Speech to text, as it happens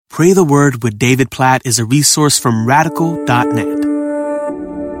Pray the Word with David Platt is a resource from radical.net.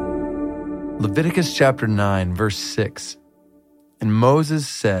 Leviticus chapter 9, verse 6. And Moses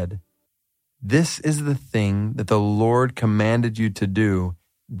said, "This is the thing that the Lord commanded you to do,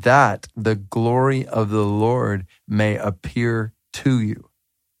 that the glory of the Lord may appear to you."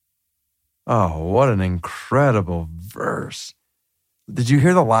 Oh, what an incredible verse. Did you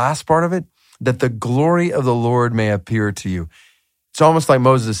hear the last part of it? That the glory of the Lord may appear to you. It's almost like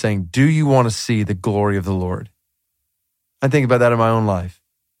Moses is saying, do you want to see the glory of the Lord? I think about that in my own life.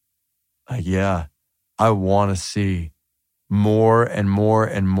 Yeah, I want to see more and more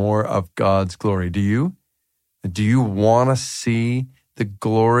and more of God's glory. Do you? Do you want to see the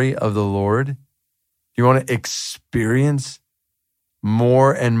glory of the Lord? Do you want to experience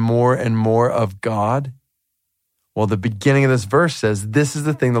more and more and more of God? Well, the beginning of this verse says, this is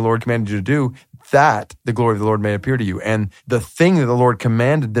the thing the Lord commanded you to do, that the glory of the Lord may appear to you. And the thing that the Lord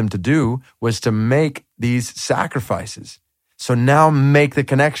commanded them to do was to make these sacrifices. So now make the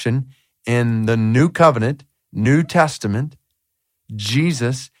connection. In the New Covenant, New Testament,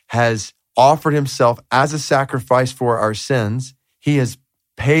 Jesus has offered himself as a sacrifice for our sins. He has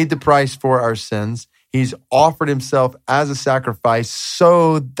paid the price for our sins. He's offered himself as a sacrifice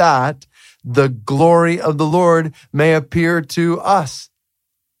so that the glory of the Lord may appear to us.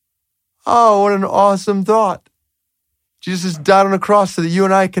 Oh, what an awesome thought. Jesus died on the cross so that you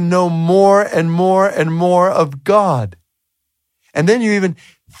and I can know more and more and more of God. And then you even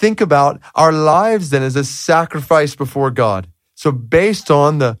think about our lives then as a sacrifice before God. So based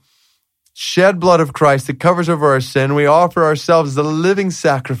on the shed blood of Christ that covers over our sin, we offer ourselves as a living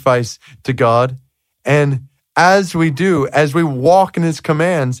sacrifice to God. And as we do, as we walk in his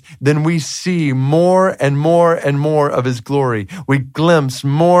commands, then we see more and more and more of his glory. We glimpse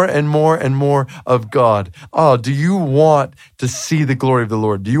more and more and more of God. Oh, do you want to see the glory of the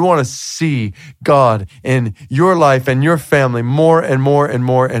Lord? Do you want to see God in your life and your family more and more and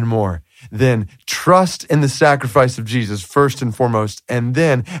more and more? Then trust in the sacrifice of Jesus first and foremost. And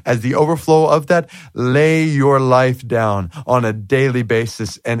then as the overflow of that, lay your life down on a daily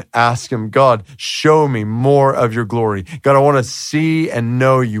basis and ask him, God, show me more of your glory. God, I want to see and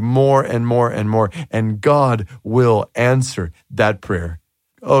know you more and more and more. And God will answer that prayer.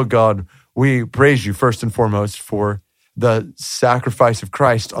 Oh God, we praise you first and foremost for the sacrifice of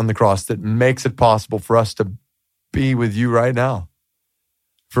Christ on the cross that makes it possible for us to be with you right now,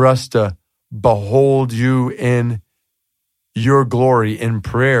 for us to behold you in your glory, in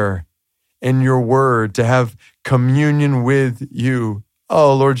prayer, in your word, to have communion with you.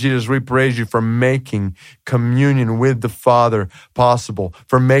 Oh, Lord Jesus, we praise you for making communion with the Father possible,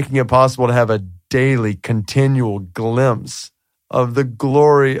 for making it possible to have a daily, continual glimpse of the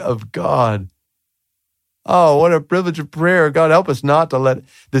glory of God. Oh, what a privilege of prayer. God, help us not to let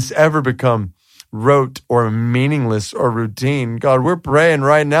this ever become rote or meaningless or routine. God, we're praying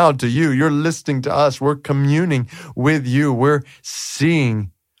right now to you. You're listening to us. We're communing with you. We're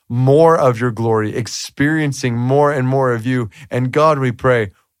seeing more of your glory, experiencing more and more of you. And God, we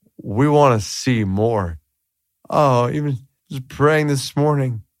pray, we want to see more. Oh, even just praying this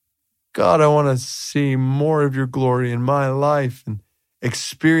morning, God, I want to see more of your glory in my life and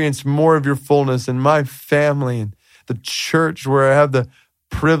experience more of your fullness in my family and the church where I have the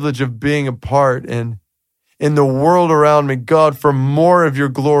privilege of being a part, and in the world around me, God, for more of your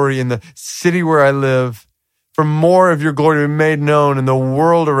glory in the city where I live, for more of your glory to be made known in the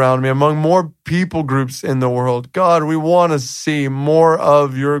world around me, among more people groups in the world. God, we want to see more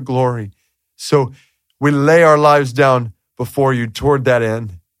of your glory. So we lay our lives down before you toward that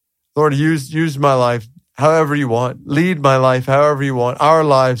end. Lord, use my life however you want. Lead my life however you want. Our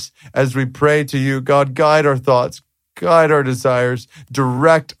lives as we pray to you. God, guide our thoughts, guide our desires,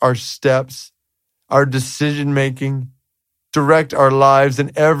 direct our steps, our decision-making, direct our lives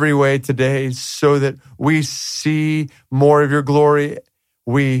in every way today so that we see more of your glory.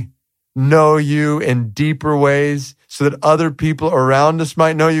 We know you in deeper ways so that other people around us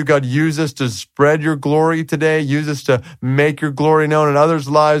might know you. God, use us to spread your glory today. Use us to make your glory known in others'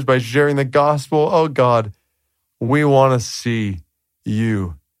 lives by sharing the gospel. Oh God, we want to see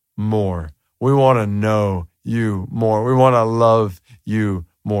you more. We want to know you more. We want to love you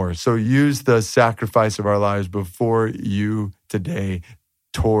more. So use the sacrifice of our lives before you today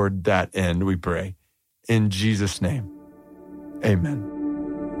toward that end, we pray. In Jesus' name, amen.